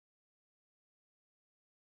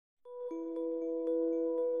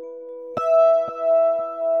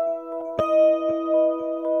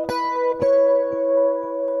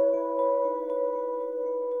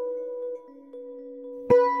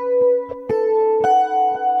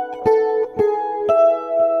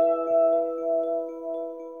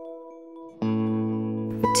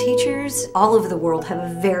teachers all over the world have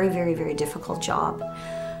a very, very, very difficult job.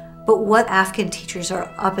 But what Afghan teachers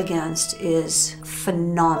are up against is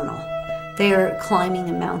phenomenal. They are climbing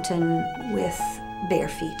a mountain with bare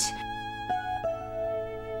feet.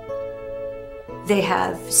 They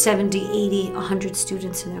have 70, 80, 100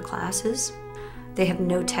 students in their classes. They have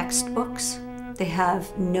no textbooks. They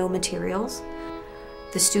have no materials.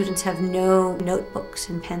 The students have no notebooks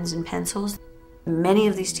and pens and pencils. Many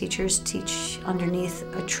of these teachers teach underneath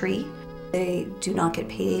a tree. They do not get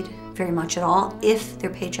paid very much at all if their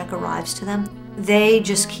paycheck arrives to them. They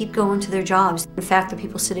just keep going to their jobs. In fact, the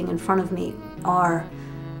people sitting in front of me are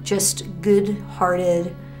just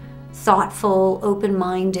good-hearted, thoughtful,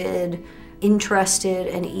 open-minded, interested,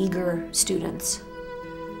 and eager students.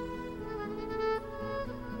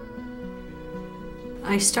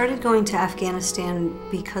 I started going to Afghanistan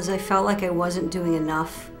because I felt like I wasn't doing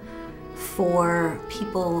enough for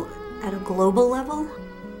people at a global level.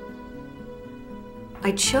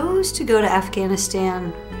 I chose to go to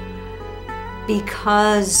Afghanistan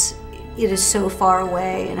because it is so far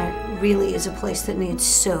away and it really is a place that needs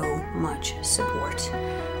so much support.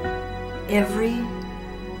 Every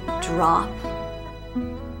drop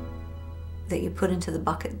that you put into the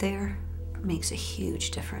bucket there makes a huge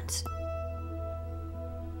difference.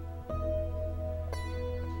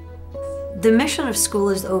 The mission of School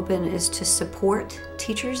is Open is to support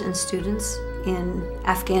teachers and students in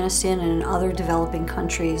Afghanistan and in other developing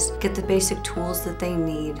countries, get the basic tools that they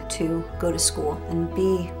need to go to school and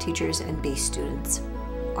be teachers and be students.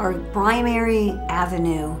 Our primary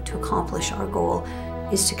avenue to accomplish our goal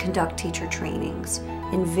is to conduct teacher trainings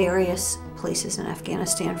in various places in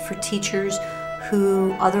Afghanistan for teachers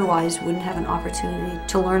who otherwise wouldn't have an opportunity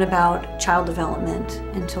to learn about child development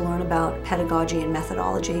and to learn about pedagogy and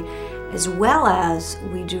methodology, as well as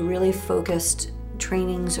we do really focused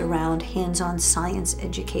trainings around hands-on science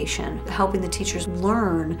education, helping the teachers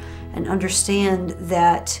learn and understand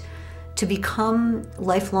that to become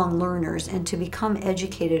lifelong learners and to become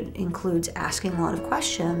educated includes asking a lot of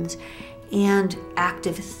questions and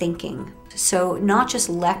active thinking. So not just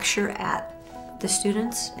lecture at the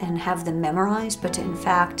students and have them memorize, but to in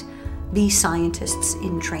fact be scientists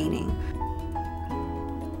in training.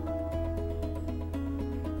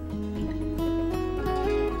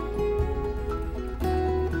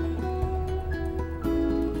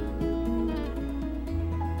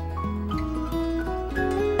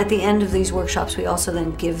 At the end of these workshops, we also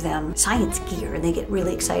then give them science gear, and they get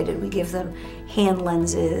really excited. We give them hand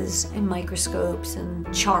lenses and microscopes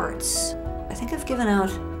and charts. I think I've given out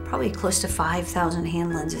probably close to 5,000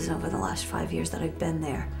 hand lenses over the last 5 years that I've been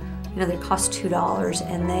there. You know, they cost $2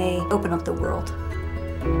 and they open up the world.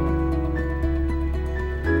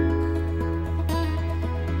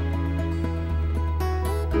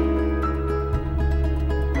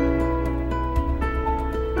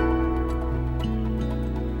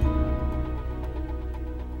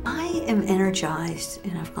 I am energized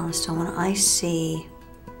in Afghanistan when I see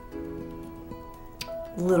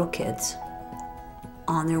little kids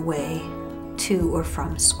on their way to or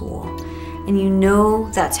from school. And you know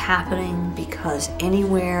that's happening because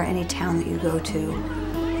anywhere, any town that you go to,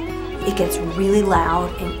 it gets really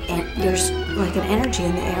loud and there's like an energy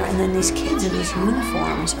in the air, and then these kids in these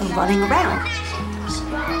uniforms are running around.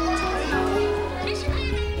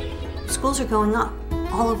 Schools are going up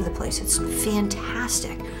all over the place. It's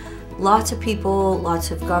fantastic. Lots of people,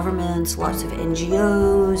 lots of governments, lots of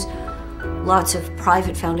NGOs, lots of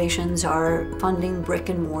private foundations are funding brick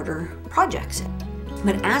and mortar projects.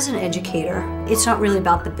 But as an educator, it's not really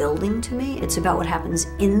about the building to me, it's about what happens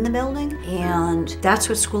in the building, and that's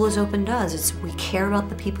what School is Open does. We care about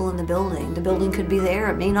the people in the building. The building could be there,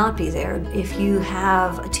 it may not be there. If you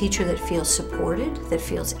have a teacher that feels supported, that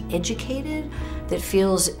feels educated, that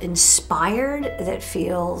feels inspired, that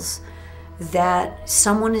feels that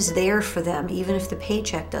someone is there for them, even if the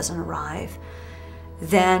paycheck doesn't arrive,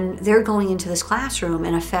 then they're going into this classroom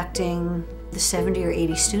and affecting the 70 or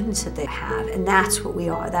 80 students that they have. And that's what we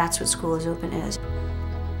are. That's what School is Open is.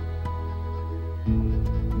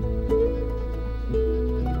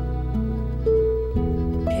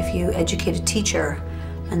 If you educate a teacher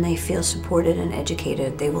and they feel supported and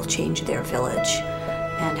educated, they will change their village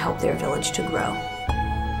and help their village to grow.